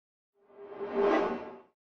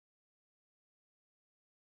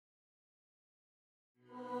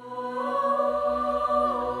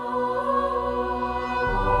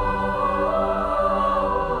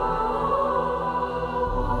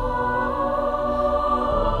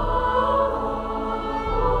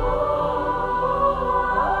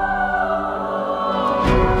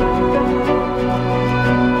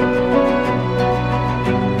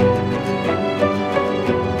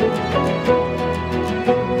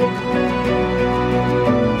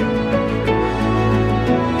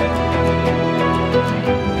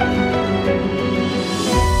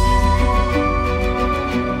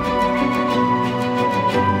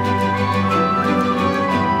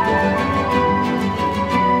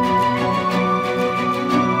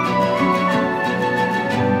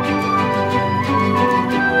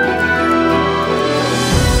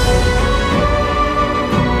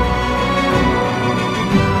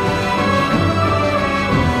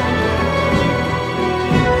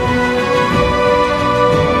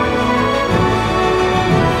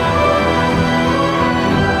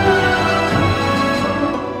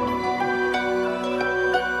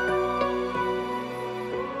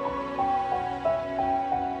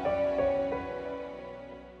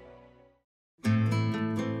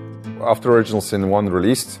After Original Sin 1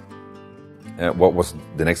 released, what was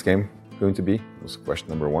the next game going to be? Was question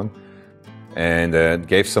number one. And it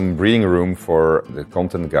gave some breathing room for the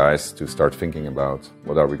content guys to start thinking about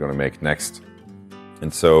what are we going to make next.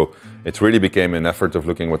 And so it really became an effort of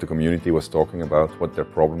looking what the community was talking about, what their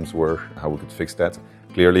problems were, how we could fix that.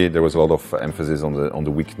 Clearly, there was a lot of emphasis on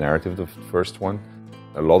the weak narrative of the first one.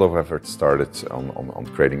 A lot of effort started on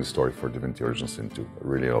creating the story for Divinity Original Sin 2.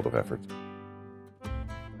 Really a lot of effort.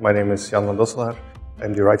 My name is Jan van Dosselaar.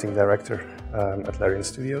 I'm the writing director at Larian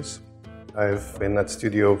Studios. I've been at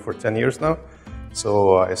studio for 10 years now.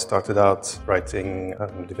 So I started out writing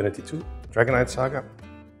Divinity 2, Dragonite Saga.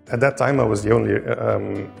 At that time, I was the only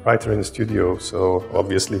writer in the studio, so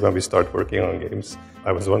obviously when we start working on games,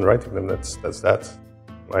 I was the one writing them, that's that.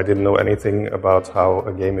 I didn't know anything about how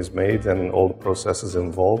a game is made and all the processes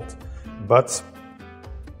involved, but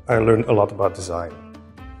I learned a lot about design,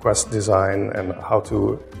 quest design, and how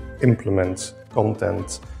to implement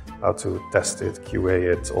content, how to test it,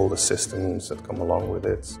 QA it, all the systems that come along with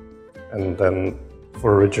it. And then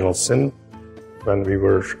for Original Sin, when we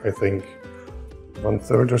were, I think,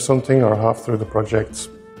 1/3 or something, or half through the project,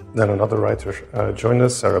 then another writer joined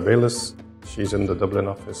us, Sarah Bayless. She's in the Dublin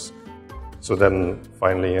office. So then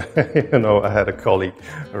finally, I had a colleague,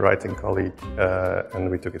 a writing colleague,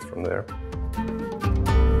 and we took it from there.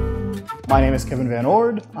 My name is Kevin Van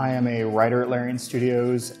Ord. I am a writer at Larian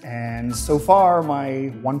Studios, and so far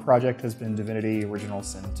my one project has been Divinity Original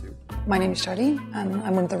Sin 2. My name is Charlie, and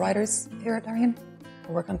I'm one of the writers here at Larian.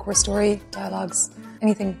 I work on core story, dialogues,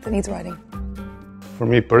 anything that needs writing. For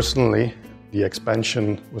me personally, the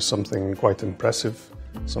expansion was something quite impressive,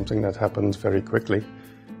 something that happened very quickly,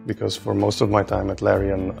 because for most of my time at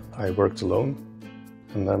Larian, I worked alone.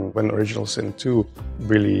 And then when Original Sin 2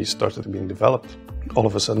 really started being developed, all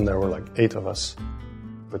of a sudden there were like 8 of us.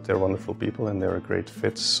 But they're wonderful people and they're a great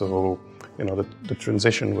fit, so the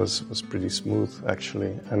transition was pretty smooth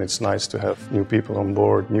actually. And it's nice to have new people on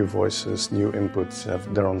board, new voices, new inputs,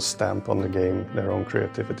 have their own stamp on the game, their own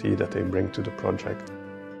creativity that they bring to the project.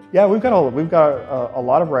 Yeah, we've got a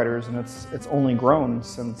lot of writers, and it's only grown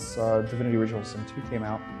since Divinity Original Sin 2 came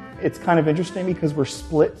out. It's kind of interesting because we're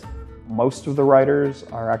split. Most of the writers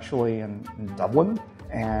are actually in Dublin,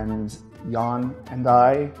 and Jan and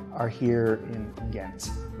I are here in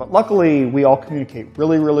Ghent. But luckily, we all communicate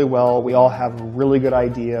really, really well. We all have a really good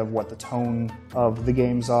idea of what the tone of the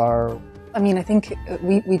games are. I mean, I think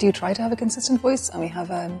we do try to have a consistent voice, and we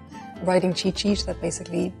have a writing cheat sheet that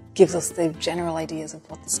basically gives us the general ideas of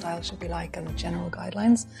what the style should be like and the general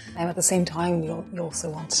guidelines. And at the same time, we also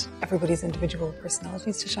want everybody's individual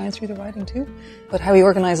personalities to shine through the writing too. But how we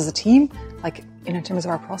organise as a team, like in terms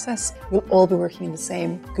of our process, we'll all be working in the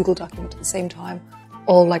same Google document at the same time,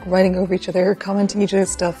 all like writing over each other, commenting each other's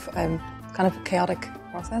stuff, kind of a chaotic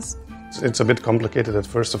process. It's a bit complicated at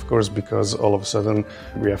first, of course, because all of a sudden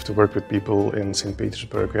we have to work with people in St.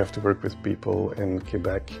 Petersburg, we have to work with people in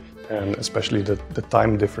Quebec, and especially the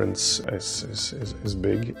time difference is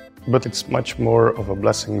big. But it's much more of a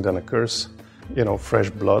blessing than a curse. Fresh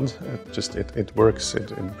blood, it works,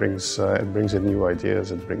 it brings in new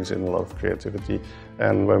ideas, it brings in a lot of creativity.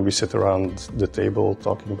 And when we sit around the table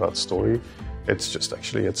talking about story, it's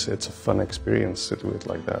a fun experience to do it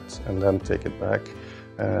like that, and then take it back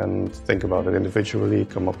and think about it individually,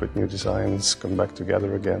 come up with new designs, come back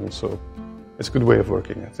together again. So it's a good way of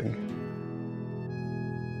working, I think.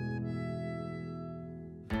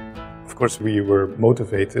 Of course, we were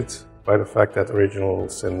motivated by the fact that Original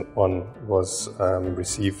Sin 1 was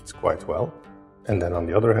received quite well. And then on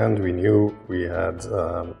the other hand, we knew we had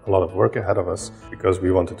a lot of work ahead of us because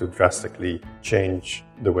we wanted to drastically change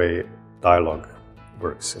the way dialogue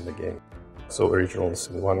works in the game. So Original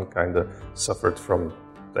Sin 1 kind of suffered from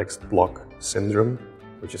text block syndrome,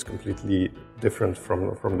 which is completely different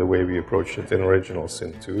from the way we approached it in Original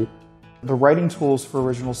Sin 2. The writing tools for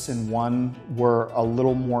Original Sin 1 were a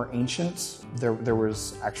little more ancient. There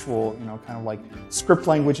was actual, kind of like script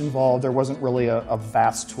language involved. There wasn't really a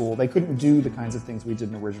vast tool. They couldn't do the kinds of things we did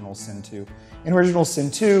in Original Sin 2. In Original Sin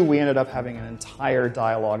 2, we ended up having an entire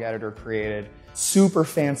dialogue editor created. Super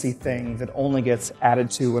fancy thing that only gets added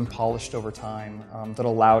to and polished over time, that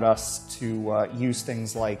allowed us to use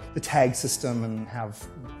things like the tag system and have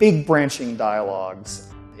big branching dialogues.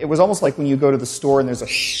 It was almost like when you go to the store and there's a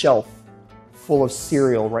shelf full of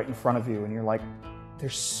cereal right in front of you and you're like,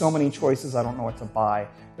 there's so many choices, I don't know what to buy.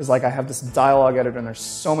 It's like I have this dialogue editor and there's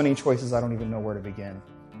so many choices, I don't even know where to begin.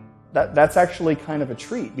 That's actually kind of a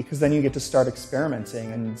treat, because then you get to start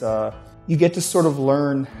experimenting and you get to sort of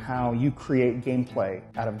learn how you create gameplay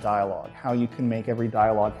out of dialogue, how you can make every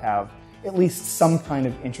dialogue have at least some kind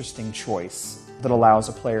of interesting choice. that allows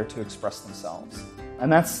a player to express themselves.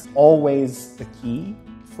 And that's always the key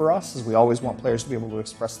for us, is we always want players to be able to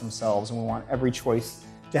express themselves, and we want every choice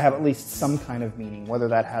to have at least some kind of meaning, whether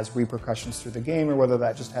that has repercussions through the game or whether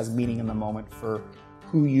that just has meaning in the moment for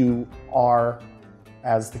who you are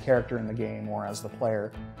as the character in the game or as the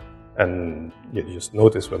player. And you just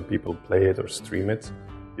notice when people play it or stream it,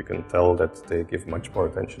 you can tell that they give much more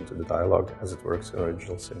attention to the dialogue as it works in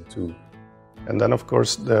Original Sin 2. And then, of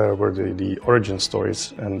course, there were the origin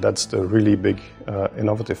stories, and that's the really big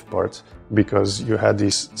innovative part, because you had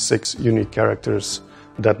these 6 unique characters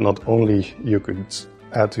that not only you could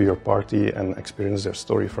add to your party and experience their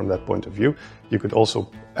story from that point of view, you could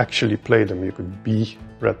also actually play them. You could be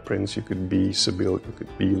Red Prince, you could be Sibyl, you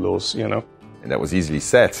could be Los, you know. And that was easily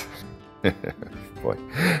said. Boy,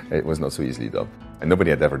 it was not so easily done. And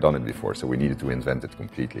nobody had ever done it before, so we needed to invent it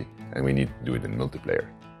completely. And we needed to do it in multiplayer.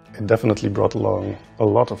 It definitely brought along a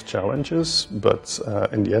lot of challenges, but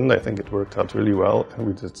in the end I think it worked out really well, and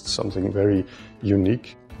we did something very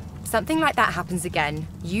unique. Something like that happens again,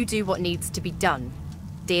 you do what needs to be done.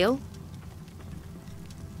 Deal?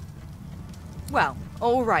 Well,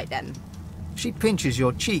 all right then. She pinches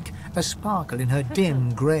your cheek, a sparkle in her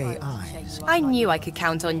dim grey eyes. I knew I could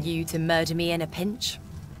count on you to murder me in a pinch.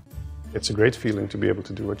 It's a great feeling to be able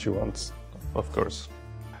to do what you want, of course.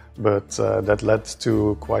 But that led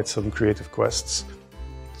to quite some creative quests,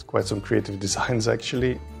 quite some creative designs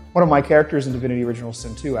actually. One of my characters in Divinity Original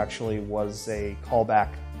Sin 2 actually was a callback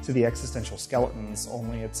to the existential skeletons,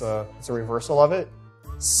 only it's a reversal of it.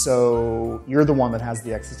 So you're the one that has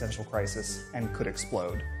the existential crisis and could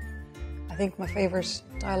explode. I think my favourite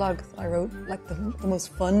dialogue I wrote, like the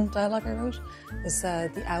most fun dialogue I wrote, was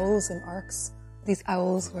the owls in Arcs. These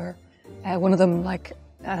owls where one of them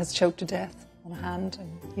has choked to death on a hand,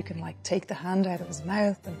 and you can take the hand out of his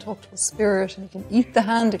mouth and talk to a spirit, and you can eat the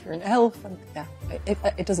hand if you're an elf. And yeah,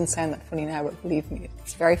 it doesn't sound that funny now, but believe me,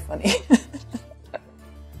 it's very funny.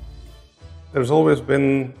 There's always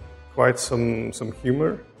been quite some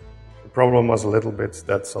humor. The problem was a little bit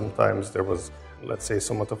that sometimes there was, let's say,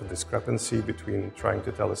 somewhat of a discrepancy between trying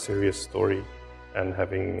to tell a serious story and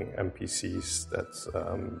having NPCs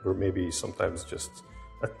that were maybe sometimes just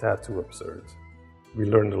a tad too absurd. We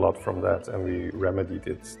learned a lot from that, and we remedied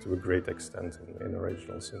it to a great extent in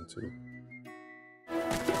Original Sin 2.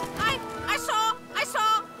 I saw!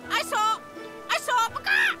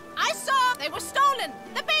 They were stolen!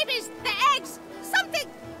 The babies! The eggs!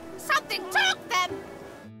 Something took them!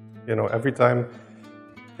 You know, every time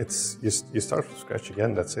you start from scratch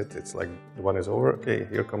again, that's it. It's like the one is over, okay,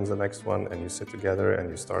 here comes the next one, and you sit together and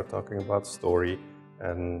you start talking about story,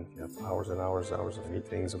 and you have hours and hours of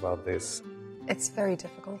meetings about this. It's very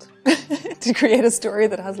difficult to create a story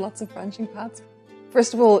that has lots of branching paths.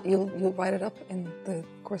 First of all, you'll write it up in the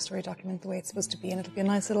core story document the way it's supposed to be, and it'll be a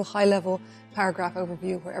nice little high-level paragraph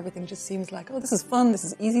overview where everything just seems like, oh, this is fun, this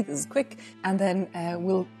is easy, this is quick, and then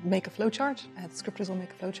we'll make a flowchart. The scripters will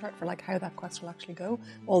make a flowchart for how that quest will actually go,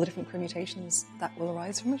 all the different permutations that will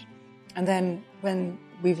arise from it. And then when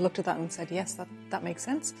we've looked at that and said, yes, that makes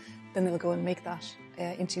sense, then they'll go and make that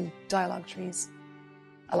into dialogue trees.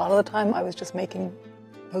 A lot of the time I was just making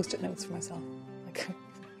post-it notes for myself.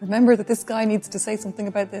 Remember that this guy needs to say something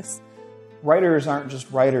about this. Writers aren't just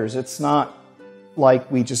writers. It's not like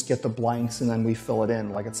we just get the blanks and then we fill it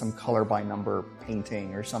in, like it's some color by number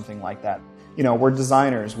painting or something like that. You know, we're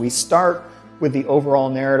designers. We start with the overall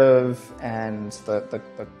narrative and the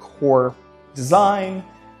core design,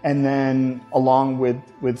 and then along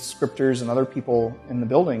with scripters and other people in the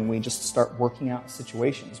building, we just start working out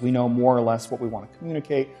situations. We know more or less what we want to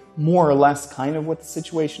communicate, more or less kind of what the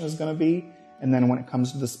situation is going to be. And then when it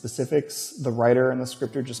comes to the specifics, the writer and the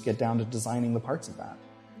scripter just get down to designing the parts of that.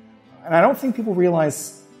 And I don't think people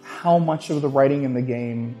realize how much of the writing in the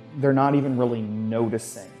game they're not even really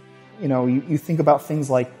noticing. You know, you think about things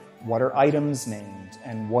like, what are items named?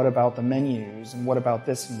 And what about the menus? And what about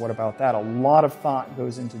this? And what about that? A lot of thought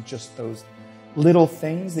goes into just those little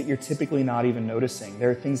things that you're typically not even noticing.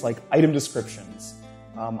 There are things like item descriptions.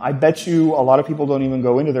 I bet you a lot of people don't even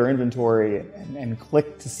go into their inventory and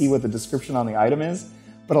click to see what the description on the item is,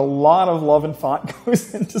 but a lot of love and thought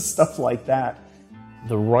goes into stuff like that.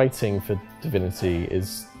 The writing for Divinity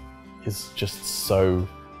is just so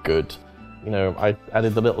good. You know, I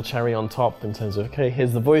added the little cherry on top in terms of, okay,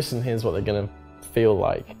 here's the voice and here's what they're going to feel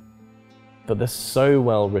like. But they're so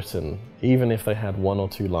well written, even if they had 1 or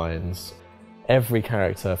 2 lines. Every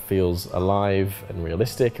character feels alive and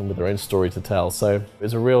realistic and with their own story to tell. So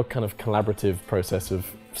it's a real kind of collaborative process of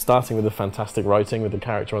starting with the fantastic writing with the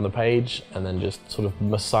character on the page and then just sort of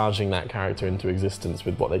massaging that character into existence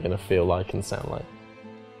with what they're going to feel like and sound like.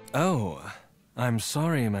 Oh, I'm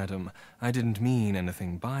sorry, madam. I didn't mean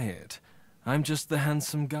anything by it. I'm just the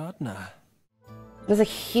handsome gardener. There's a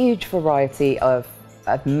huge variety of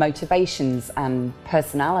motivations and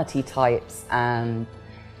personality types and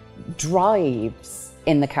drives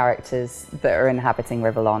in the characters that are inhabiting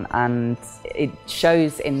Rivellon, and it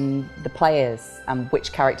shows in the players and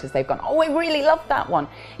which characters they've gone, oh, I really love that one.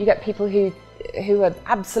 You get people who are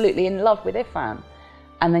absolutely in love with Ifan,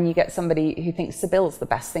 and then you get somebody who thinks Sibyl's the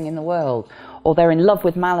best thing in the world, or they're in love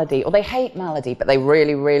with Malady, or they hate Malady but they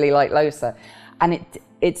really, really like Losa. And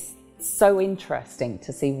it's so interesting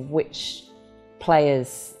to see which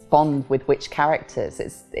players bond with which characters.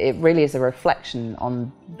 It really is a reflection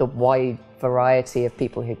on the wide variety of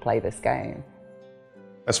people who play this game.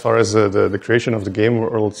 As far as the creation of the game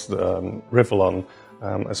worlds, Rivellon,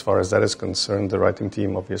 as far as that is concerned, the writing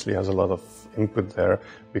team obviously has a lot of input there,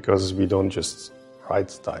 because we don't just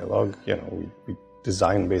write dialogue, you know, we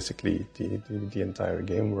design basically the entire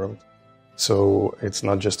game world. So it's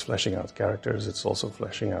not just fleshing out characters, it's also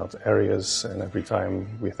fleshing out areas, and every time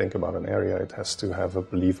we think about an area, it has to have a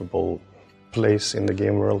believable place in the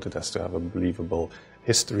game world, it has to have a believable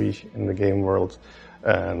history in the game world,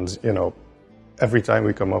 and, you know, every time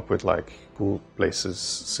we come up with like cool places,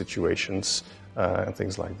 situations, and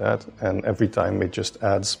things like that, and every time it just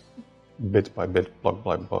adds bit by bit, block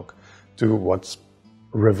by block, to what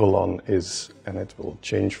Rivellon is, and it will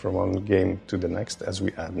change from one game to the next as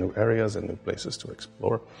we add new areas and new places to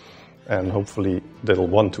explore, and hopefully they'll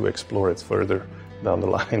want to explore it further down the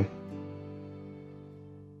line.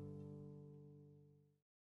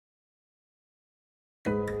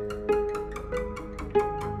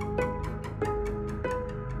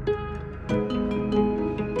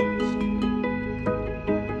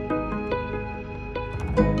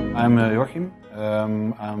 I'm Joachim.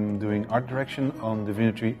 I'm doing art direction on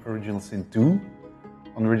Divinity Original Sin 2.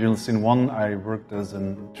 On Original Sin 1 I worked as a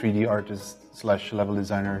 3D artist / level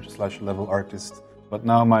designer / level artist, but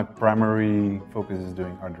now my primary focus is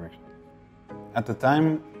doing art direction. At the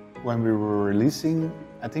time when we were releasing,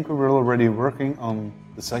 I think we were already working on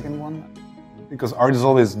the second one, because art is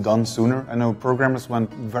always done sooner. I know programmers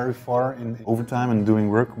went very far in overtime and doing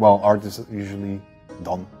work, while art is usually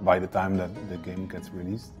done by the time that the game gets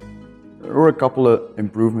released. There were a couple of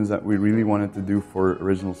improvements that we really wanted to do for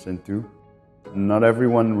Original Sin 2. Not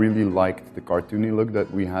everyone really liked the cartoony look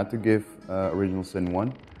that we had to give Original Sin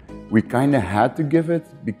 1. We kind of had to give it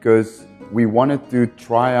because we wanted to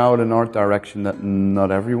try out an art direction that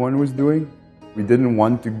not everyone was doing. We didn't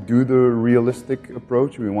want to do the realistic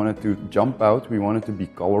approach, we wanted to jump out, we wanted to be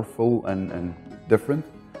colorful and different.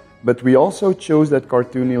 But we also chose that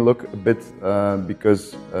cartoony look a bit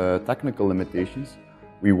because technical limitations.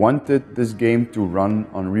 We wanted this game to run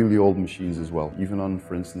on really old machines as well, even on,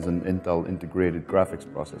 for instance, an Intel integrated graphics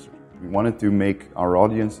processor. We wanted to make our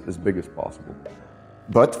audience as big as possible.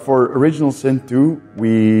 But for Original Sin 2,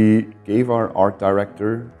 we gave our art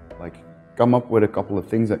director, like, come up with a couple of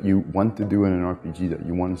things that you want to do in an RPG, that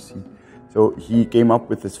you want to see. So he came up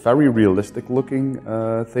with this very realistic looking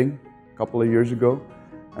thing a couple of years ago.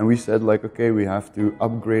 And we said, like, okay, we have to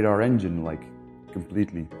upgrade our engine, like,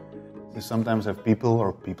 completely. We sometimes have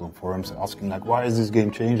people in forums asking, like, why is this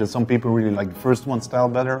game changed? And some people really like the first one style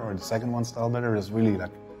better or the second one style better. There's really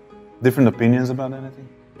like different opinions about anything.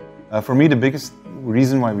 For me, the biggest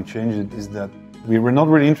reason why we changed it is that we were not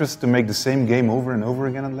really interested to make the same game over and over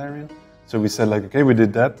again at Larian. So we said, like, okay, we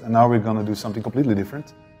did that, and now we're going to do something completely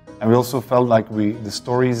different. And we also felt like the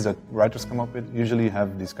stories that writers come up with usually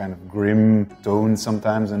have this kind of grim tone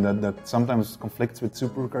sometimes, and that sometimes conflicts with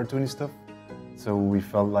super cartoony stuff. So we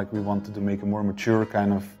felt like we wanted to make a more mature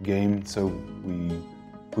kind of game, so we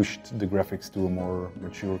pushed the graphics to a more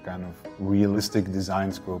mature kind of realistic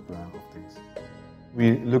design scope of things.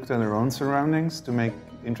 We looked at our own surroundings to make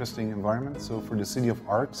interesting environments. So for the City of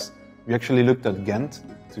Arcs, we actually looked at Ghent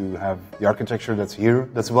to have the architecture that's here,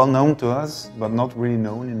 that's well known to us, but not really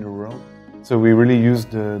known in the world. So we really used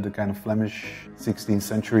the kind of Flemish 16th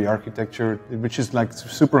century architecture, which is like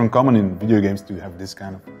super uncommon in video games to have this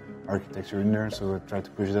kind of architecture in there, so I tried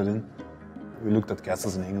to push that in. We looked at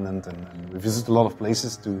castles in England and we visited a lot of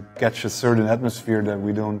places to catch a certain atmosphere that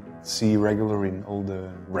we don't see regular in all the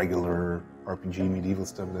regular RPG medieval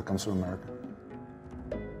stuff that comes from America.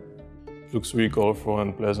 It looks really colorful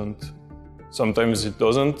and pleasant. Sometimes it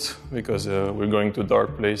doesn't, because we're going to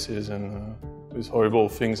dark places and there's horrible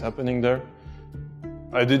things happening there.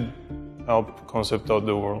 I did help concept out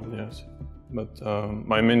the world, yes. But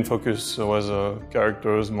my main focus was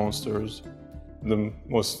characters, monsters. The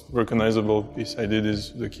most recognizable piece I did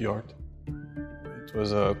is the key art. It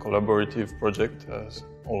was a collaborative project, as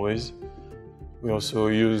always. We also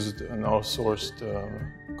used an outsourced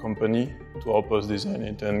company to help us design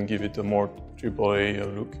it and give it a more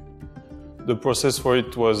AAA look. The process for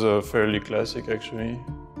it was fairly classic, actually.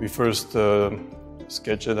 We first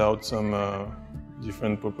sketched out some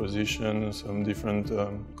different propositions, some different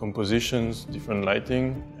compositions, different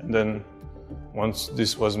lighting, and then once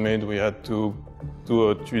this was made, we had to do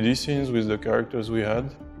a 3D scenes with the characters we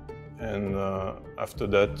had, and after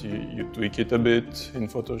that you tweak it a bit in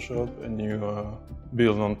Photoshop and you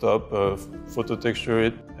build on top, photo texture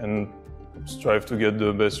it, and strive to get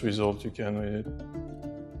the best result you can with it.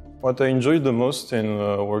 What I enjoyed the most in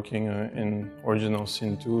working in Original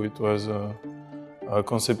Sin 2, it was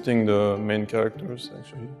concepting the main characters,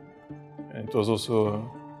 actually. And it was also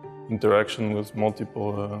interaction with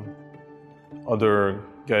multiple other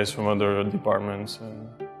guys from other departments,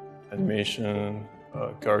 animation,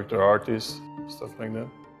 character artists, stuff like that.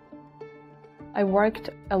 I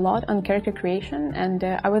worked a lot on character creation, and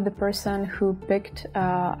I was the person who picked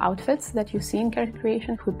outfits that you see in character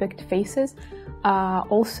creation, who picked faces,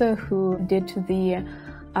 also who did the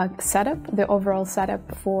setup, the overall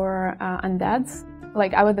setup for undeads.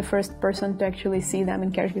 Like, I was the first person to actually see them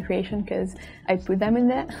in character creation because I put them in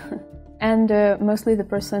there. And mostly the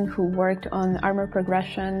person who worked on armor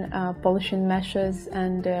progression, polishing meshes,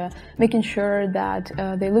 and making sure that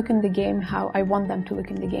they look in the game how I want them to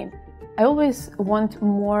look in the game. I always want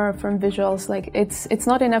more from visuals. Like, it's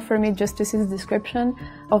not enough for me just to see the description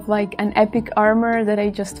of like an epic armor that I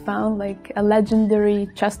just found, like a legendary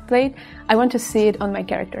chest plate. I want to see it on my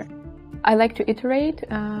character. I like to iterate.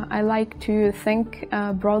 I like to think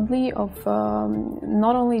broadly of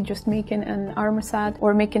not only just making an armor set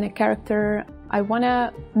or making a character. I want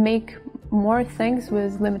to make more things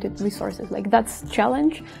with limited resources. Like, that's a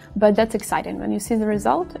challenge, but that's exciting. When you see the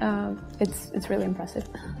result, it's really impressive.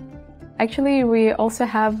 Actually, we also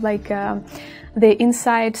have like the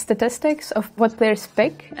inside statistics of what players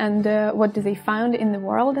pick and what do they find in the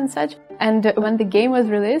world and such. And when the game was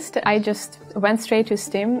released, I just went straight to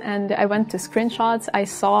Steam and I went to screenshots. I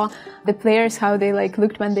saw the players, how they like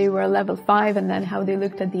looked when they were level 5, and then how they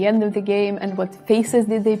looked at the end of the game, and what faces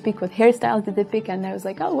did they pick, what hairstyles did they pick, and I was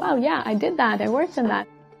like, oh wow, yeah, I did that, I worked on that.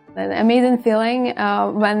 An amazing feeling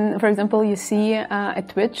when, for example, you see a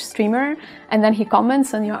Twitch streamer and then he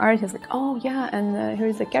comments on your art. He's like, oh yeah, and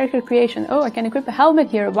here's the character creation. Oh, I can equip a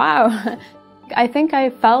helmet here. Wow. I think I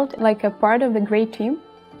felt like a part of the great team,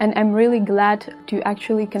 and I'm really glad to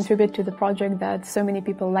actually contribute to the project that so many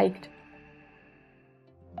people liked.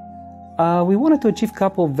 We wanted to achieve a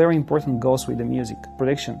couple of very important goals with the music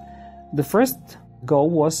production. The first goal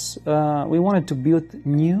was we wanted to build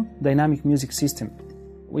new dynamic music system,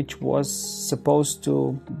 which was supposed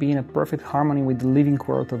to be in a perfect harmony with the living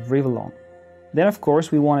world of Rivellon. Then, of course,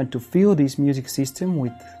 we wanted to fill this music system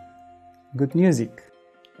with good music,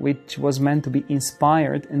 which was meant to be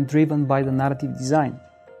inspired and driven by the narrative design.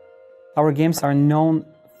 Our games are known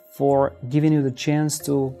for giving you the chance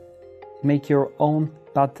to make your own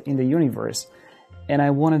path in the universe, and I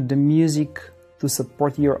wanted the music to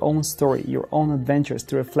support your own story, your own adventures,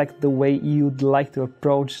 to reflect the way you'd like to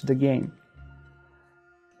approach the game.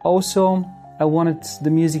 Also, I wanted the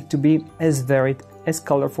music to be as varied, as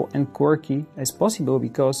colorful and quirky as possible,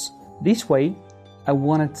 because this way I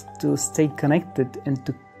wanted to stay connected and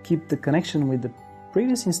to keep the connection with the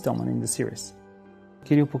previous installment in the series.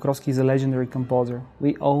 Kirill Pokrovsky is a legendary composer.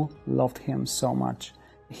 We all loved him so much.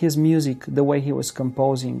 His music, the way he was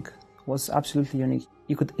composing, was absolutely unique.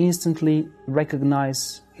 You could instantly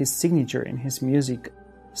recognize his signature in his music.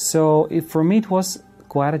 So for me it was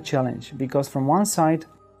quite a challenge, because from one side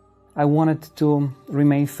I wanted to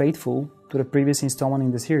remain faithful to the previous installment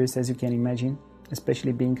in the series, as you can imagine,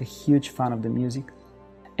 especially being a huge fan of the music.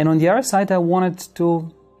 And on the other side, I wanted to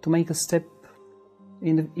make a step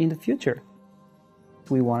in the future.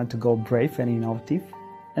 We wanted to go brave and innovative,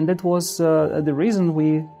 and that was the reason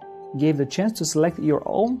we gave the chance to select your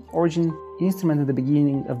own origin instrument at the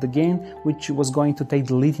beginning of the game, which was going to take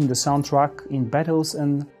the lead in the soundtrack, in battles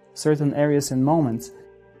and certain areas and moments.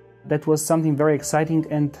 That was something very exciting,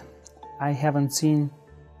 and I haven't seen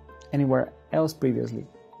anywhere else previously.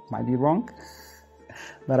 Might be wrong,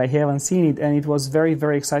 but I haven't seen it, and it was very,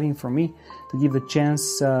 very exciting for me to give the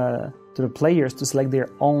chance to the players to select their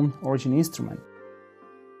own origin instrument.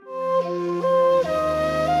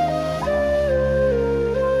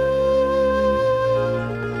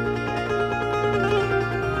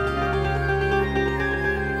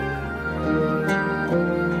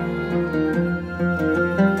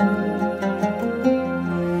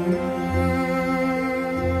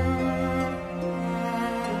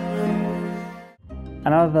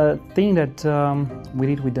 Another The thing that we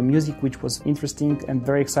did with the music, which was interesting and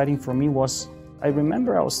very exciting for me, was I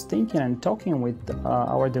remember I was thinking and talking with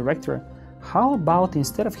our director, how about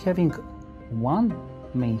instead of having one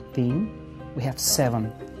main theme, we have 7?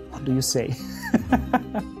 What do you say?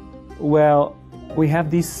 Well, we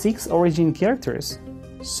have these 6 origin characters.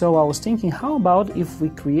 So I was thinking, how about if we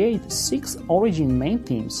create 6 origin main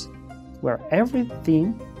themes, where every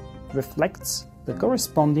theme reflects the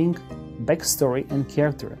corresponding backstory and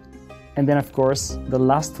character. And then of course the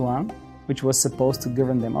last one, which was supposed to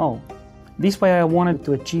govern them all. This way I wanted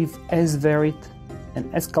to achieve as varied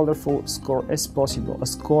and as colorful score as possible, a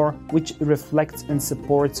score which reflects and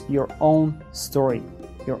supports your own story,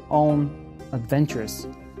 your own adventures.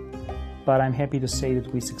 But I'm happy to say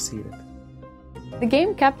that we succeeded. The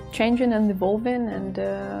game kept changing and evolving, and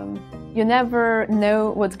you never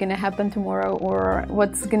know what's going to happen tomorrow or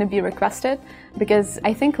what's going to be requested, because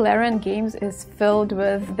I think Larian Games is filled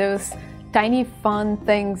with those tiny fun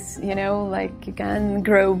things, you know, like you can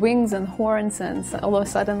grow wings and horns, and all of a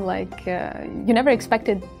sudden, like, you never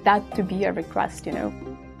expected that to be a request, you know.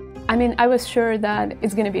 I mean, I was sure that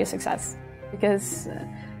it's going to be a success, because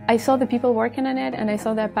I saw the people working on it and I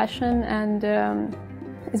saw their passion, and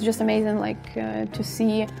it's just amazing, like, to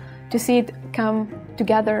see it come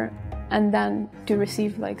together and then to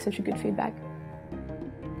receive like such a good feedback.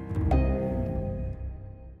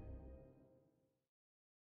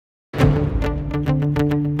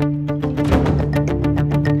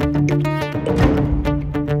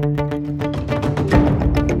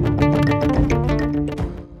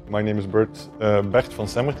 My name is Bert van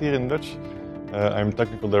Semmert here in Dutch. I'm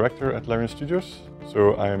technical director at Larian Studios,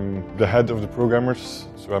 so I'm the head of the programmers,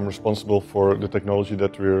 so I'm responsible for the technology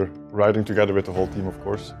that we're writing together with the whole team, of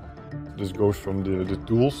course. This goes from the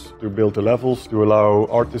tools to build the levels, to allow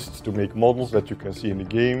artists to make models that you can see in the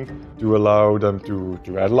game, to allow them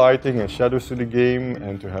to add lighting and shadows to the game,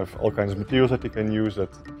 and to have all kinds of materials that they can use, that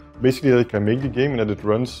basically they can make the game and that it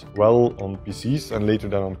runs well on PCs and later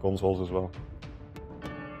then on consoles as well.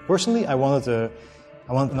 Personally, I want an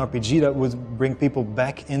RPG that would bring people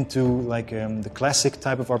back into like the classic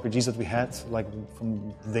type of RPGs that we had, like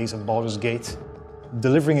from the days of Baldur's Gate.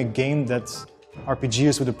 Delivering a game that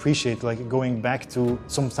RPGers would appreciate, like going back to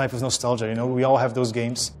some type of nostalgia, you know, we all have those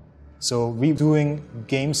games. So redoing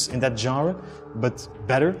games in that genre, but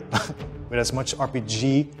better, with as much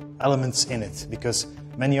RPG elements in it, because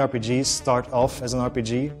many RPGs start off as an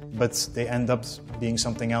RPG, but they end up being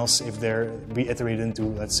something else if they're reiterated into,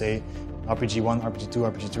 let's say, RPG 1, RPG 2,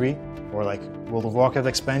 RPG 3, or like World of Warcraft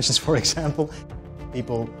expansions, for example.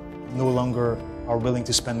 People no longer are willing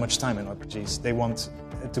to spend much time in RPGs. They want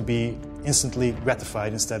to be instantly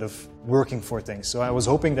gratified instead of working for things. So I was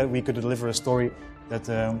hoping that we could deliver a story that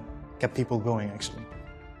kept people going, actually.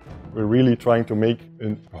 We're really trying to make a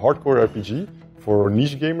hardcore RPG for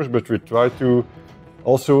niche gamers, but we try to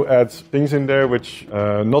also add things in there which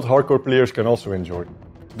not hardcore players can also enjoy.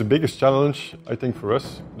 The biggest challenge, I think, for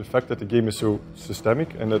us, the fact that the game is so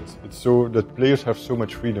systemic and that players have so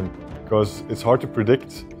much freedom, because it's hard to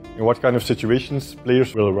predict in what kind of situations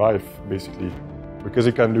players will arrive, basically. Because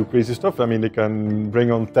they can do crazy stuff. I mean, they can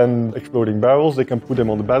bring on 10 exploding barrels, they can put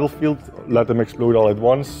them on the battlefield, let them explode all at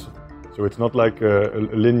once. So it's not like a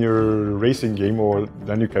linear racing game, or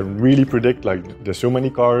then you can really predict, like, there's so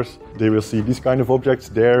many cars, they will see these kind of objects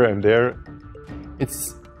there and there.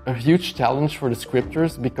 It's a huge challenge for the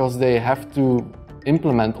scripters, because they have to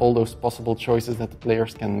implement all those possible choices that the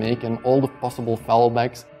players can make and all the possible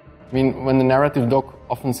fallbacks. I mean, when the narrative doc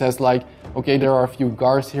often says, like, okay, there are a few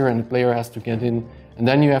guards here and the player has to get in, and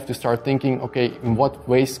then you have to start thinking, okay, in what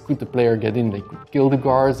ways could the player get in? They could kill the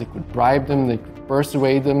guards, they could bribe them, they could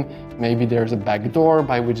persuade them, maybe there's a back door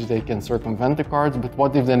by which they can circumvent the guards, but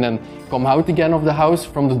what if they then come out again of the house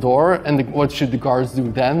from the door, and what should the guards do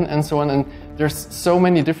then, and so on. And there's so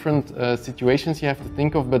many different situations you have to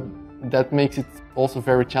think of, but that makes it also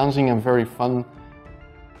very challenging and very fun.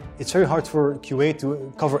 It's very hard for QA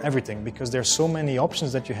to cover everything, because there's so many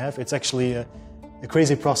options that you have. It's actually a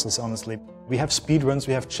crazy process, honestly. We have speed runs,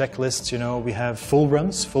 we have checklists, you know, we have full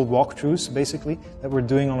runs, full walkthroughs, basically, that we're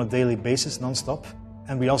doing on a daily basis, non-stop.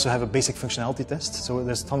 And we also have a basic functionality test, so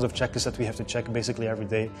there's tons of checklists that we have to check basically every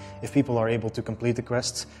day if people are able to complete the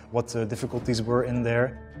quests, what difficulties were in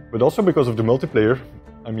there. But also because of the multiplayer,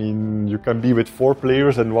 I mean, you can be with 4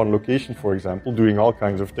 players in one location, for example, doing all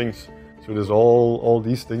kinds of things. So there's all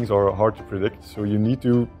these things are hard to predict, so you need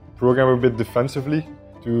to program a bit defensively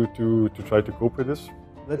to try to cope with this.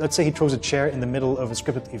 Let's say he throws a chair in the middle of a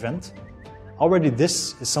scripted event. Already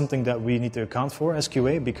this is something that we need to account for as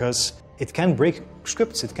QA, because it can break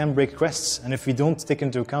scripts, it can break quests, and if we don't take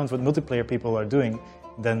into account what multiplayer people are doing,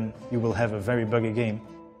 then you will have a very buggy game.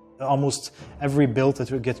 Almost every build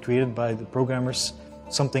that will get created by the programmers,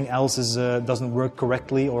 something else doesn't work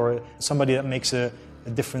correctly, or somebody that makes a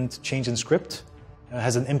different change in script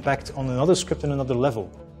has an impact on another script in another level.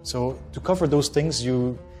 So to cover those things,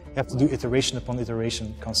 you have to do iteration upon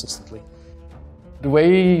iteration consistently. The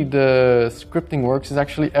way the scripting works is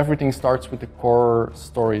actually everything starts with the core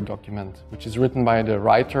story document, which is written by the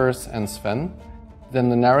writers and Sven. Then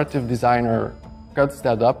the narrative designer cuts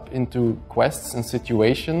that up into quests and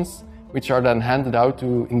situations, which are then handed out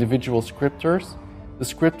to individual scripters. The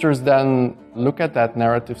scripters then look at that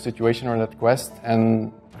narrative situation or that quest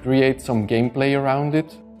and create some gameplay around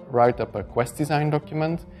it, write up a quest design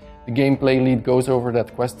document. The gameplay lead goes over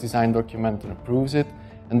that quest design document and approves it,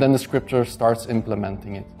 and then the scripter starts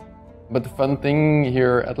implementing it. But the fun thing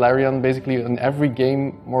here at Larian, basically in every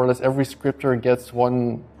game, more or less every scripter gets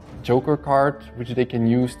one Joker card, which they can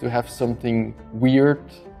use to have something weird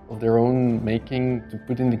of their own making to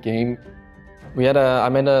put in the game. I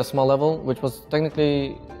made a small level, which was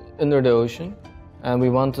technically under the ocean, and we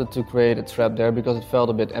wanted to create a trap there because it felt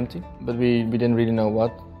a bit empty, but we didn't really know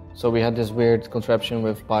what. So we had this weird contraption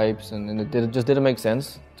with pipes, and it just didn't make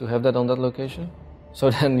sense to have that on that location.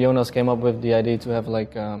 So then Jonas came up with the idea to have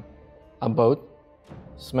like a boat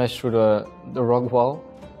smash through the rock wall,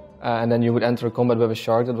 and then you would enter combat with a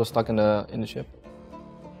shark that was stuck in the ship.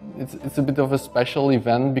 It's a bit of a special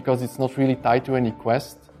event because it's not really tied to any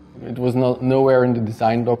quest. It was nowhere in the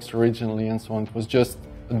design docs originally and so on. It was just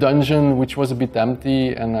a dungeon which was a bit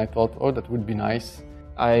empty, and I thought, oh, that would be nice.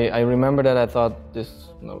 I remember that I thought this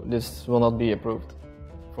will not be approved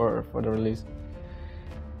for the release.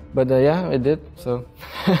 But yeah, it did, so.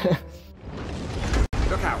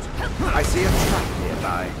 Look out! I see a trap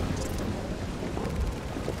nearby.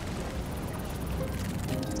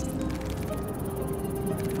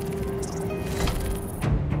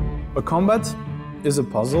 A combat is a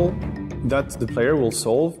puzzle that the player will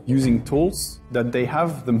solve using tools that they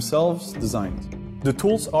have themselves designed. The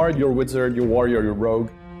tools are your wizard, your warrior, your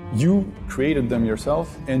rogue. You created them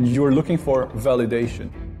yourself, and you're looking for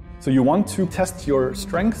validation. So you want to test your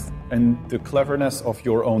strength and the cleverness of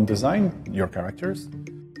your own design, your characters.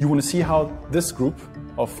 You want to see how this group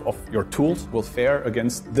of your tools will fare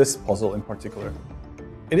against this puzzle in particular.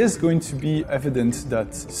 It is going to be evident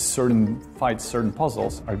that certain fights, certain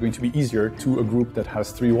puzzles are going to be easier to a group that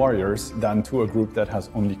has 3 warriors than to a group that has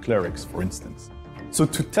only clerics, for instance. So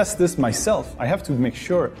to test this myself, I have to make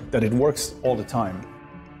sure that it works all the time.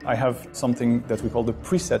 I have something that we call the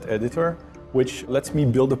preset editor, which lets me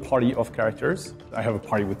build a party of characters. I have a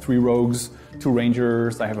party with 3 rogues, 2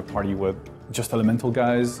 rangers, I have a party with just elemental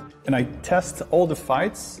guys, and I test all the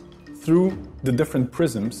fights through the different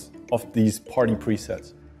prisms of these party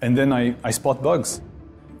presets. And then I spot bugs.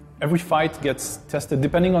 Every fight gets tested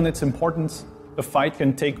depending on its importance. A fight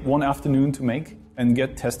can take 1 afternoon to make and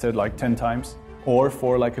get tested like 10 times. Or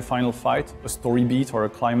for like a final fight, a story beat or a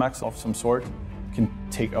climax of some sort can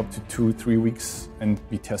take up to 2-3 weeks and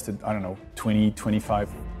be tested, I don't know, 20, 25,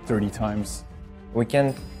 30 times. We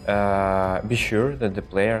can't be sure that the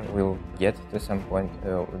player will get to some point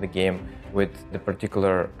of the game with the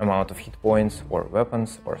particular amount of hit points or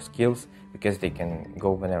weapons or skills, because they can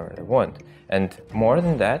go whenever they want. And more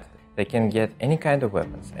than that, they can get any kind of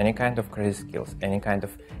weapons, any kind of crazy skills, any kind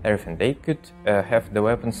of everything. They could have the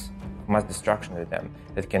weapons of mass destruction with them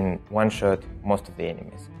that can one-shot most of the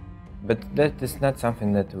enemies. But that is not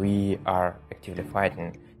something that we are actively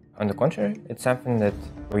fighting. On the contrary, it's something that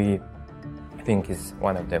we think is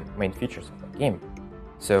one of the main features of the game.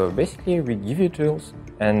 So basically, we give you tools,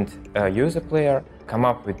 and you as a player come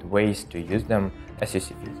up with ways to use them as you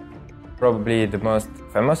see fit. Probably the most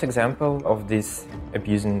famous example of this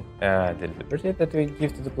abusing the liberty that we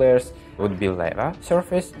give to the players would be lava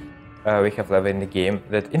surface. We have lava in the game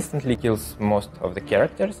that instantly kills most of the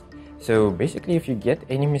characters. So basically, if you get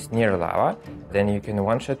enemies near lava, then you can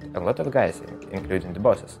one-shot a lot of guys, including the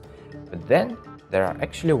bosses. But then there are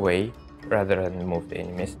actually ways, rather than move the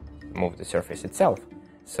enemies, move the surface itself.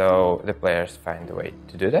 So the players find a way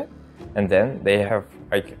to do that, and then they have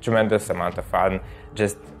like a tremendous amount of fun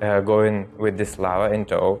just going with this lava in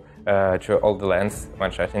tow through all the lands,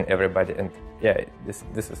 one-shotting everybody, and yeah, this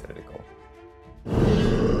is really cool.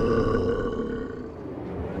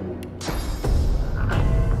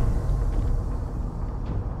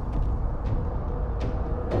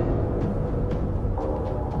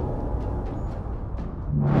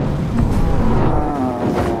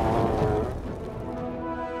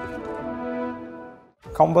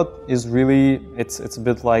 Combat is really, it's a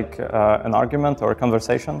bit like an argument or a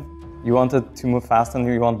conversation. You want it to move fast and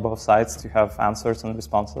you want both sides to have answers and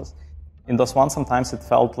responses. In DOS 1, sometimes it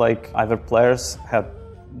felt like either players had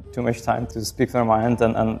too much time to speak their mind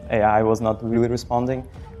and AI was not really responding,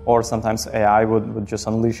 or sometimes AI would just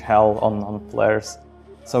unleash hell on players.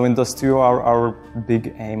 So in DOS 2, our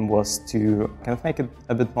big aim was to kind of make it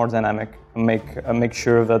a bit more dynamic, make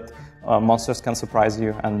sure that monsters can surprise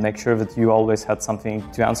you, and make sure that you always had something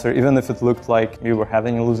to answer. Even if it looked like you were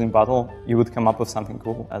having a losing battle, you would come up with something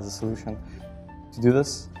cool as a solution. To do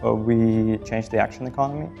this, we changed the action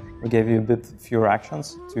economy. We gave you a bit fewer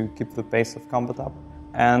actions to keep the pace of combat up.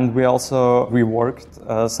 And we also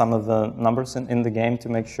reworked some of the numbers in the game to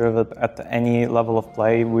make sure that at any level of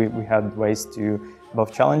play we had ways to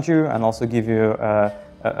both challenge you and also give you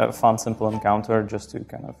a fun, simple encounter just to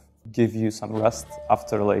kind of give you some rest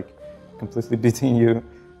after like completely beating you.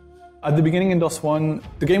 At the beginning in DOS 1,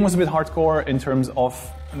 the game was a bit hardcore in terms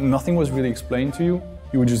of nothing was really explained to you.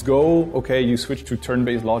 You would just go, okay, you switch to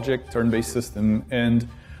turn-based logic, turn-based system, and,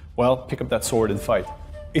 well, pick up that sword and fight.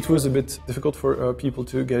 It was a bit difficult for people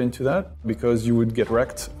to get into that because you would get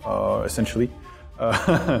wrecked, essentially.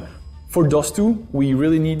 For DOS 2, we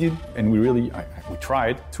really needed, and we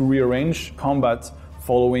tried to rearrange combat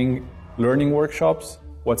following learning workshops,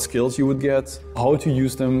 what skills you would get, how to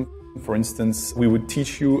use them. For instance, we would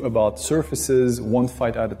teach you about surfaces, one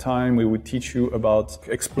fight at a time. We would teach you about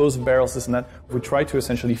explosive barrels, this and that. We tried to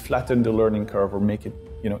essentially flatten the learning curve or make it,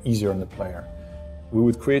 easier on the player. We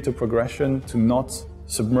would create a progression to not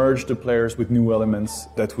submerge the players with new elements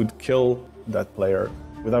that would kill that player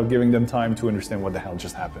without giving them time to understand what the hell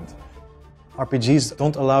just happened. RPGs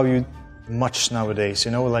don't allow you much nowadays,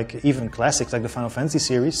 like even classics like the Final Fantasy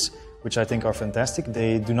series, which I think are fantastic,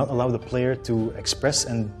 they do not allow the player to express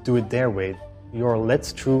and do it their way. You're led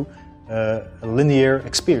through a linear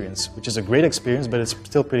experience, which is a great experience, but it's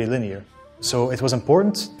still pretty linear. So it was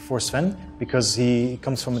important for Sven because he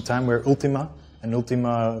comes from a time where Ultima and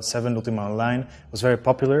Ultima 7, Ultima Online was very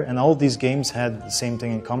popular, and all these games had the same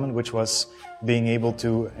thing in common, which was being able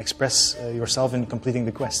to express yourself in completing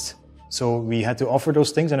the quest. So we had to offer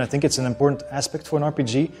those things, and I think it's an important aspect for an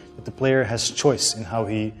RPG that the player has choice in how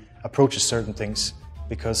he approaches certain things.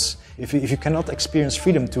 Because if you cannot experience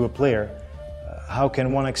freedom to a player, how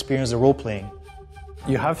can one experience the role-playing?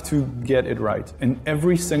 You have to get it right, and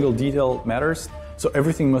every single detail matters. So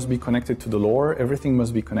everything must be connected to the lore, everything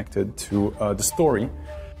must be connected to the story.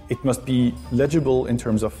 It must be legible in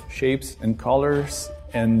terms of shapes and colors,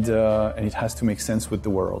 and it has to make sense with the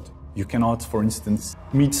world. You cannot, for instance,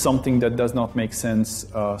 meet something that does not make sense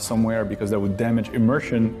somewhere because that would damage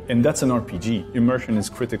immersion, and that's an RPG. Immersion is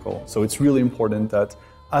critical, so it's really important that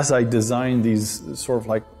as I design these sort of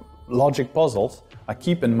like logic puzzles, I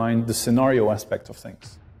keep in mind the scenario aspect of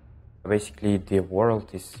things. Basically, the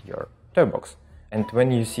world is your toy box. And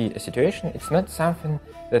when you see a situation, it's not something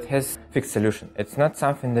that has fixed solution. It's not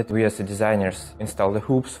something that we as designers install the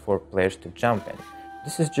hoops for players to jump in.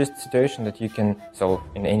 This is just a situation that you can solve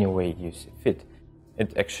in any way you see fit.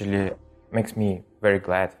 It actually makes me very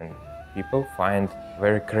glad when people find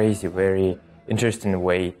very crazy, very interesting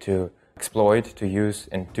way to exploit, to use,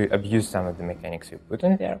 and to abuse some of the mechanics you put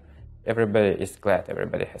in there. Everybody is glad,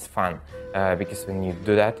 everybody has fun, because when you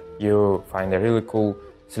do that, you find a really cool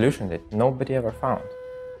solution that nobody ever found.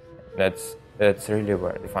 That's really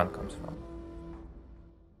where the fun comes from.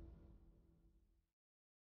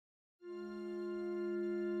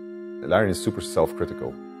 Larian is super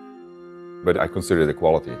self-critical, but I consider it a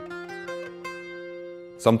quality.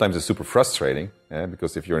 Sometimes it's super frustrating,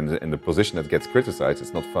 because if you're in the position that gets criticized,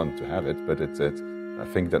 it's not fun to have it, but I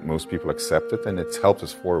think that most people accept it, and it's helped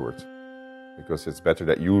us forward. Because it's better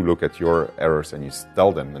that you look at your errors and you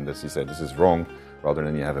tell them, and you say this is wrong, rather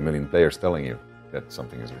than you have a million players telling you that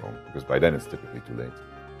something is wrong, because by then it's typically too late.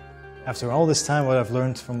 After all this time, what I've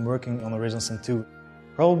learned from working on Original Sin 2,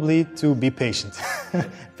 probably to be patient.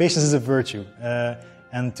 Patience is a virtue,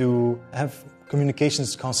 and to have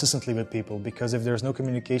communications consistently with people, because if there's no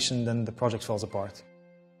communication, then the project falls apart.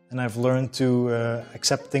 And I've learned to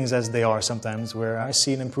accept things as they are sometimes, where I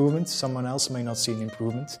see an improvement, someone else may not see an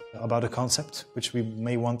improvement about a concept, which we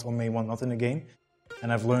may want or may want not in a game.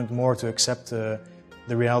 And I've learned more to accept the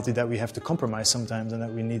reality that we have to compromise sometimes, and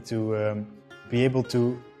that we need to be able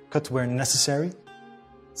to cut where necessary.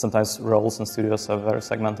 Sometimes roles in studios are very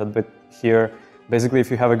segmented, but here, basically if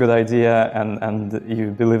you have a good idea and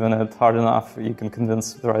you believe in it hard enough, you can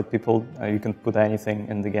convince the right people, you can put anything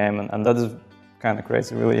in the game, and that is kind of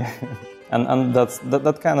crazy, really. and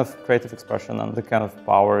that kind of creative expression and the kind of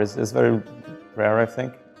power is very rare, I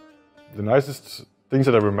think. The nicest things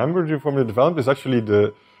that I remember from the development is actually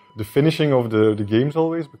the finishing of the games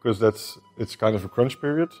always, because it's kind of a crunch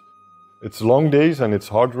period. It's long days and it's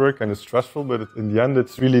hard work and it's stressful, but in the end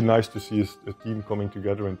it's really nice to see a team coming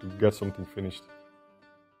together and to get something finished.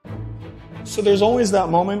 So there's always that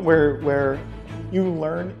moment where you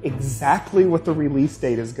learn exactly what the release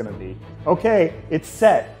date is going to be. Okay, it's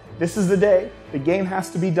set. This is the day. The game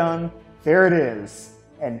has to be done. There it is.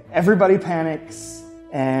 And everybody panics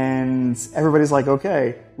and everybody's like,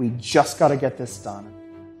 okay, we just got to get this done.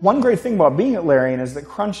 One great thing about being at Larian is that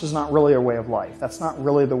crunch is not really a way of life. That's not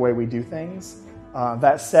really the way we do things.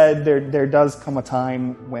 That said, there does come a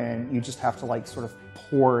time when you just have to like sort of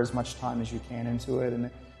pour as much time as you can into it. And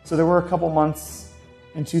so there were a couple months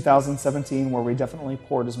in 2017 where we definitely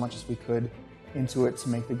poured as much as we could into it to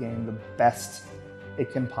make the game the best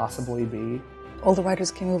it can possibly be. All the writers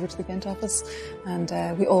came over to the Ghent office and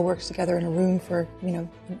we all worked together in a room for,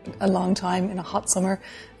 a long time in a hot summer.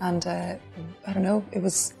 And I don't know, it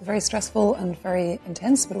was very stressful and very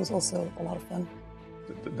intense, but it was also a lot of fun.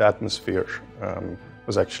 The atmosphere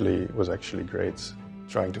was actually great.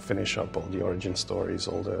 Trying to finish up all the origin stories,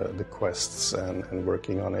 all the quests, and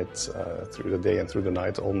working on it through the day and through the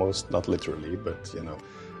night, almost, not literally, but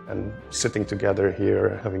and sitting together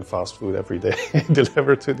here, having fast food every day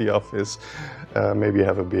delivered to the office, maybe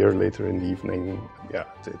have a beer later in the evening. Yeah,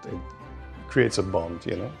 it creates a bond,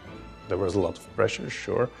 There was a lot of pressure,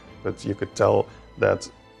 sure, but you could tell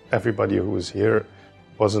that everybody who was here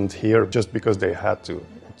wasn't here just because they had to.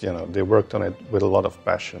 They worked on it with a lot of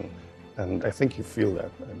passion. And I think you feel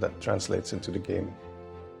that translates into the game.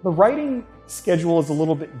 The writing schedule is a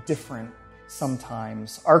little bit different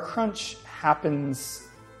sometimes. Our crunch happens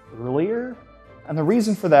earlier, and the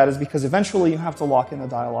reason for that is because eventually you have to lock in the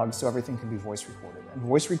dialogue so everything can be voice recorded. And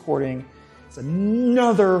voice recording is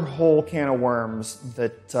another whole can of worms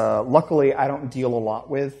that luckily I don't deal a lot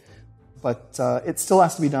with, but it still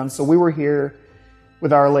has to be done. So we were here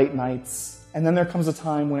with our late nights, and then there comes a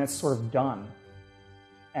time when it's sort of done.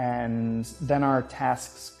 And then our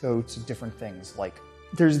tasks go to different things. Like,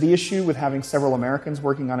 there's the issue with having several Americans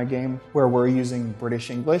working on a game where we're using British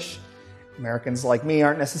English. Americans like me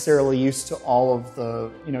aren't necessarily used to all of the,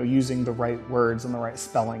 using the right words and the right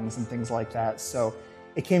spellings and things like that. So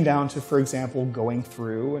it came down to, for example, going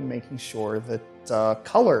through and making sure that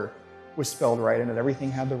color was spelled right and that everything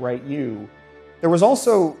had the right U. There was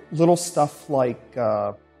also little stuff like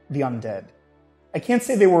the undead. I can't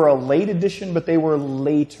say they were a late addition, but they were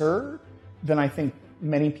later than I think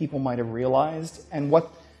many people might have realized. And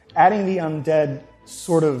what adding the undead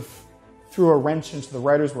sort of threw a wrench into the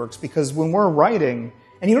writer's works, because when we're writing,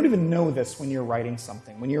 and you don't even know this when you're writing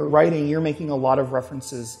something, when you're writing, you're making a lot of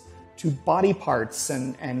references to body parts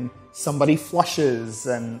and somebody flushes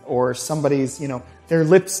or somebody's, their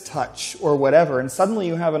lips touch or whatever. And suddenly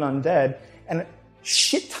you have an undead and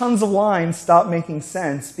shit tons of lines stop making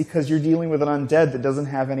sense because you're dealing with an undead that doesn't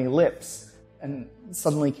have any lips and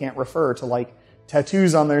suddenly can't refer to like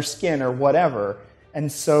tattoos on their skin or whatever.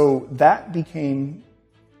 And so that became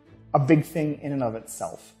a big thing in and of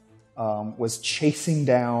itself, was chasing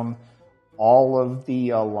down all of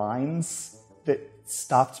the lines that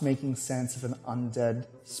stopped making sense if an undead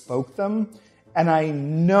spoke them. And I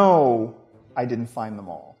know I didn't find them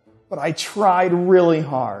all, but I tried really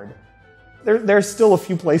hard. There's still a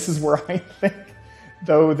few places where I think,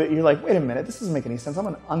 though, that you're like, wait a minute, this doesn't make any sense. I'm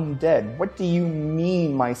an undead. What do you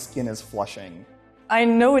mean my skin is flushing? I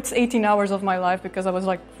know it's 18 hours of my life because I was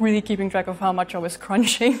like really keeping track of how much I was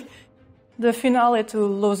crunching. The finale to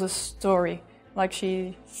Loza's story, like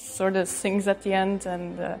she sort of sings at the end,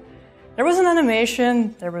 and there was an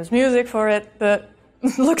animation, there was music for it, but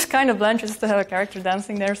it looks kind of bland just to have a character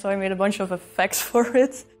dancing there, so I made a bunch of effects for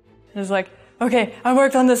it. It was like, okay, I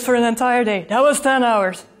worked on this for an entire day. That was 10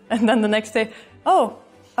 hours. And then the next day, oh,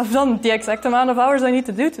 I've done the exact amount of hours I need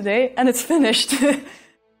to do today, and it's finished.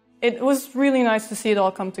 It was really nice to see it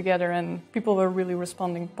all come together, and people were really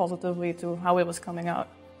responding positively to how it was coming out.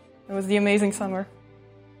 It was the amazing summer.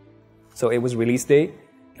 So it was release day.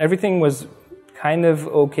 Everything was kind of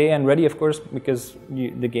okay and ready, of course, because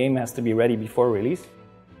the game has to be ready before release.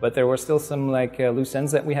 But there were still some loose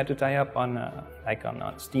ends that we had to tie up on, on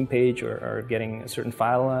a Steam page or getting a certain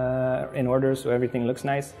file in order so everything looks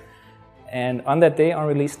nice. And on that day, on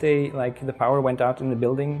release day, the power went out in the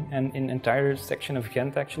building, and in an entire section of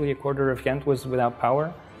Ghent, actually, a quarter of Ghent was without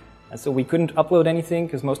power. And so we couldn't upload anything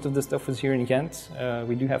because most of the stuff was here in Ghent.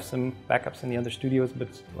 We do have some backups in the other studios, but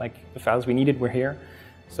the files we needed were here.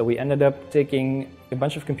 So we ended up taking a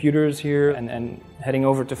bunch of computers here and heading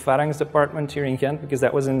over to Farang's apartment here in Ghent, because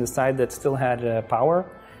that was in the side that still had power.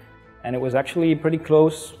 And it was actually pretty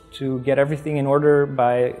close to get everything in order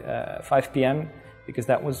by 5 p.m. because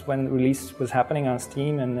that was when the release was happening on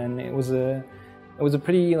Steam, and then it was a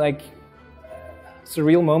pretty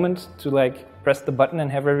surreal moment to like press the button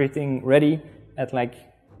and have everything ready at like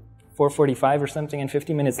 4:45 or something, and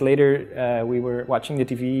 50 minutes later we were watching the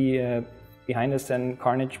TV behind us and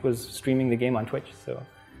Carnage was streaming the game on Twitch. So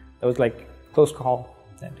that was like close call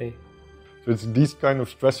that day. So it's these kind of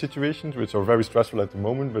stress situations which are very stressful at the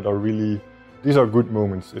moment, but these are good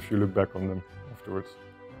moments if you look back on them afterwards.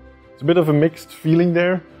 It's a bit of a mixed feeling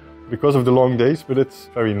there because of the long days, but it's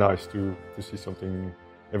very nice to see something.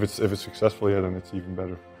 If it's successful, yeah, then it's even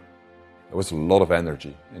better. There was a lot of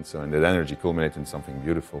energy, and that energy culminated in something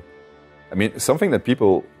beautiful. I mean, something that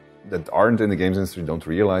people that aren't in the games industry don't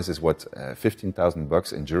realize is what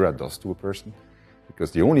 $15,000 in Jura does to a person.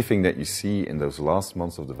 Because the only thing that you see in those last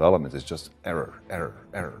months of development is just error,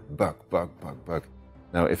 bug.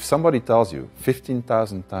 Now, if somebody tells you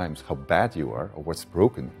 15,000 times how bad you are or what's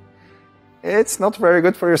broken, it's not very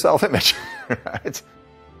good for your self-image, right?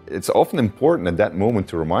 It's often important at that moment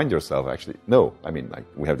to remind yourself, actually, no, I mean, like,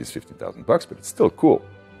 we have these 15,000 bucks, but it's still cool.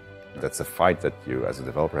 That's a fight that you, as a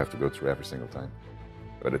developer, have to go through every single time.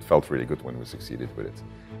 But it felt really good when we succeeded with it.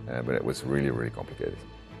 But it was really, really complicated.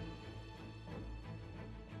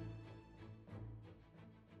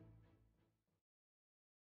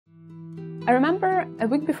 I remember a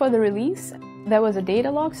week before the release, there was a data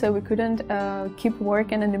log, so we couldn't keep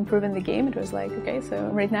working and improving the game. It was like, okay, so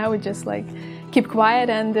right now we just like keep quiet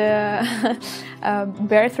and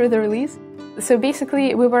bear through the release. So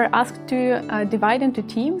basically, we were asked to divide into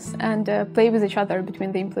teams and play with each other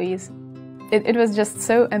between the employees. It was just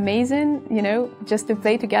so amazing, you know, just to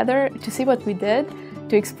play together, to see what we did,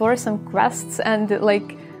 to explore some quests, and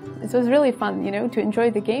like, it was really fun, you know, to enjoy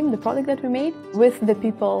the game, the product that we made, with the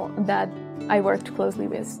people that I worked closely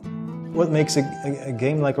with. What makes a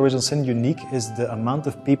game like Original Sin unique is the amount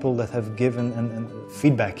of people that have given and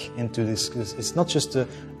feedback into this. It's not just the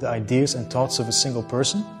ideas and thoughts of a single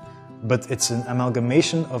person, but it's an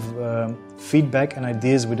amalgamation of feedback and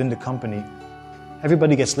ideas within the company.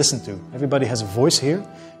 Everybody gets listened to. Everybody has a voice here.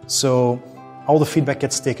 So all the feedback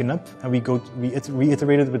gets taken up and we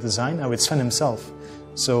reiterate it with design and with Sven himself.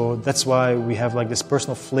 So that's why we have like this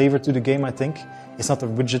personal flavor to the game, I think. It's not a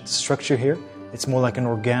rigid structure here. It's more like an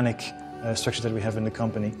organic structure that we have in the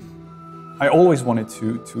company. I always wanted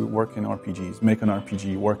to work in RPGs, make an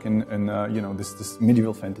RPG, work in you know, this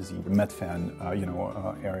medieval fantasy, the Medfan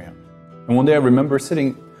area. And one day I remember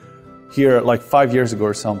sitting here like 5 years ago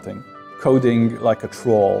or something, coding like a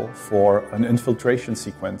troll for an infiltration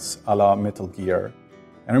sequence a la Metal Gear.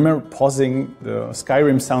 And I remember pausing the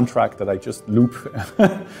Skyrim soundtrack that I just loop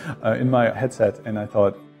in my headset, and I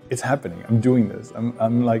thought, it's happening, I'm doing this.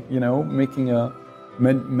 I'm like, you know, making a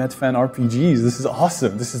Medfan RPGs, this is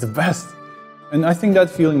awesome, this is the best. And I think that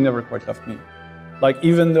feeling never quite left me. Like,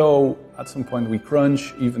 even though at some point we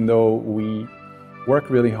crunch, even though we work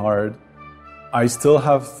really hard, I still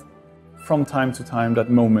have from time to time that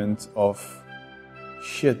moment of,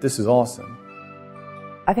 shit, this is awesome.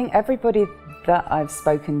 I think everybody that I've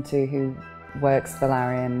spoken to who works for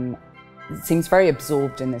Larian seems very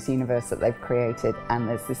absorbed in this universe that they've created, and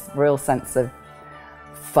there's this real sense of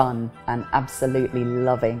fun and absolutely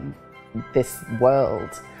loving this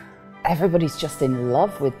world. Everybody's just in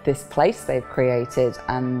love with this place they've created,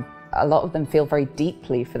 and a lot of them feel very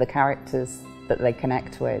deeply for the characters that they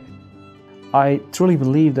connect with. I truly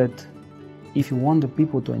believe that if you want the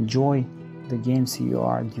people to enjoy the games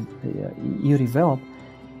you develop,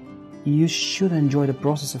 you should enjoy the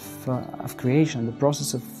process of creation, the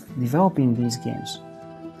process of developing these games.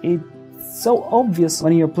 It's so obvious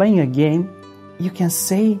when you're playing a game, you can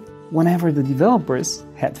say whenever the developers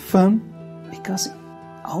had fun, because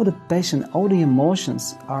all the passion, all the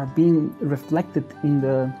emotions are being reflected in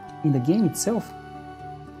the game itself.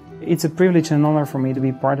 It's a privilege and honor for me to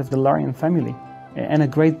be part of the Larian family, and a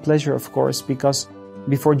great pleasure, of course, because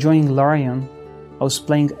before joining Larian, I was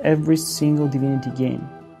playing every single Divinity game.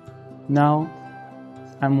 Now,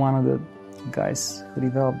 I'm one of the guys who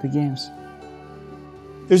develop the games.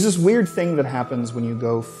 There's this weird thing that happens when you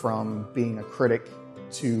go from being a critic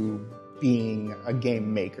to being a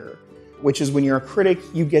game maker, which is when you're a critic,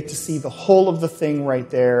 you get to see the whole of the thing right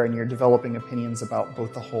there, and you're developing opinions about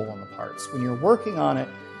both the whole and the parts. When you're working on it,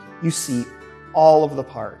 you see all of the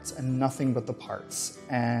parts and nothing but the parts.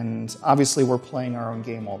 And obviously we're playing our own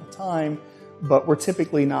game all the time, but we're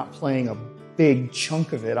typically not playing a big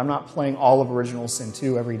chunk of it. I'm not playing all of Original Sin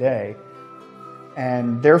 2 every day.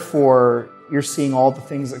 And therefore, you're seeing all the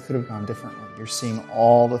things that could have gone differently. You're seeing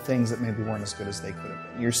all the things that maybe weren't as good as they could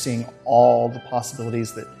have been. You're seeing all the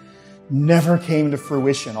possibilities that never came to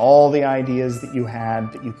fruition, all the ideas that you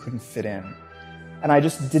had that you couldn't fit in. And I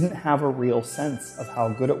just didn't have a real sense of how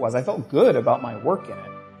good it was. I felt good about my work in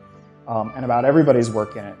it, and about everybody's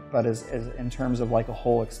work in it. But as in terms of like a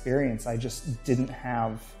whole experience, I just didn't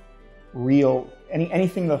have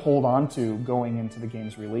anything to hold on to going into the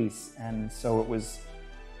game's release, and so it was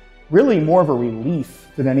really more of a relief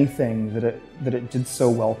than anything that it did so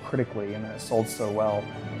well critically and that it sold so well.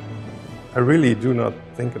 I really do not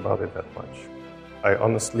think about it that much. I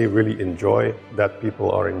honestly really enjoy that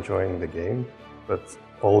people are enjoying the game, but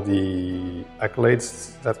all the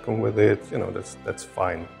accolades that come with it, you know, that's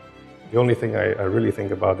fine. The only thing I really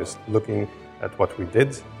think about is looking at what we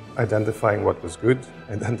did, identifying what was good,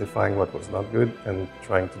 identifying what was not good, and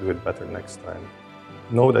trying to do it better next time.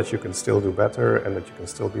 Know that you can still do better and that you can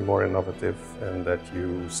still be more innovative and that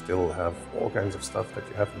you still have all kinds of stuff that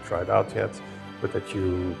you haven't tried out yet, but that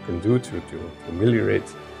you can do to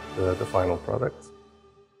ameliorate the final product.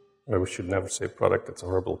 We should never say product, that's a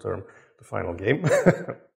horrible term, the final game.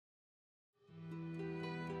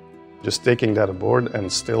 Just taking that aboard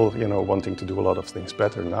and still, you know, wanting to do a lot of things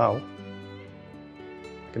better now.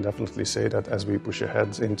 I can definitely say that as we push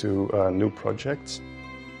ahead into new projects,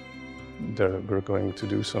 we're going to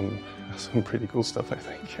do some pretty cool stuff, I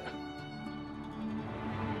think. Yeah.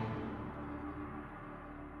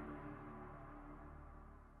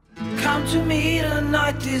 Come to me, the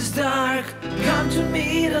night is dark. Come to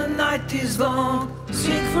me, the night is long.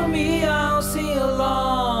 Sing for me, I'll sing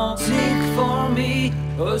along. Sing for me,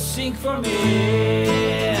 oh sing for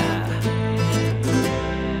me.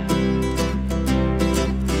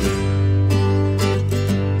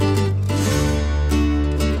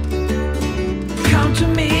 Come to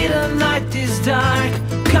me, the night is dark.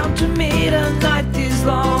 Come to me, the night is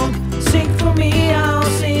long. Sing for me, I'll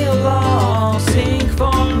sing along. Sing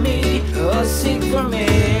for me, oh sing for me.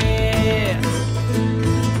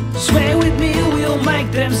 Sway with me, we'll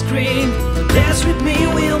make them scream. Dance with me,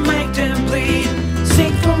 we'll make them bleed.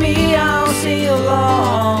 Sing for me, I'll sing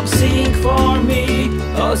along. Sing for me,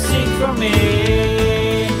 oh sing for me.